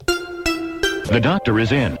The doctor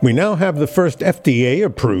is in. We now have the first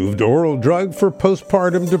FDA-approved oral drug for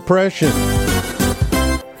postpartum depression.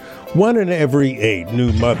 1 in every 8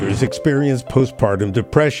 new mothers experience postpartum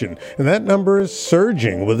depression, and that number is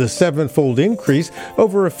surging with a 7-fold increase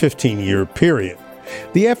over a 15-year period.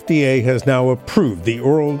 The FDA has now approved the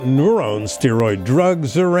oral neuron steroid drug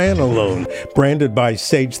zuranolone, branded by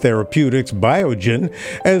Sage Therapeutics Biogen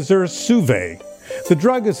as Zurzuvae. The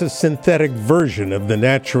drug is a synthetic version of the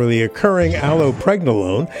naturally occurring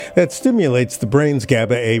allopregnolone that stimulates the brain's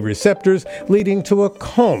GABA-A receptors, leading to a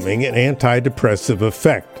calming and antidepressive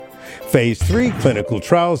effect. Phase 3 clinical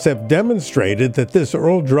trials have demonstrated that this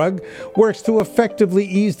oral drug works to effectively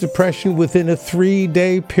ease depression within a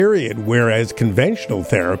 3-day period, whereas conventional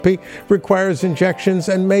therapy requires injections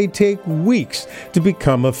and may take weeks to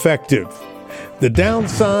become effective. The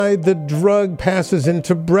downside, the drug passes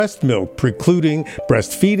into breast milk, precluding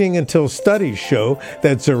breastfeeding until studies show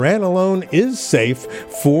that zuranolone is safe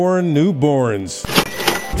for newborns.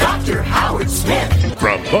 Dr. Howard Smith.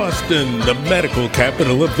 From Boston, the medical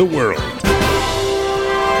capital of the world.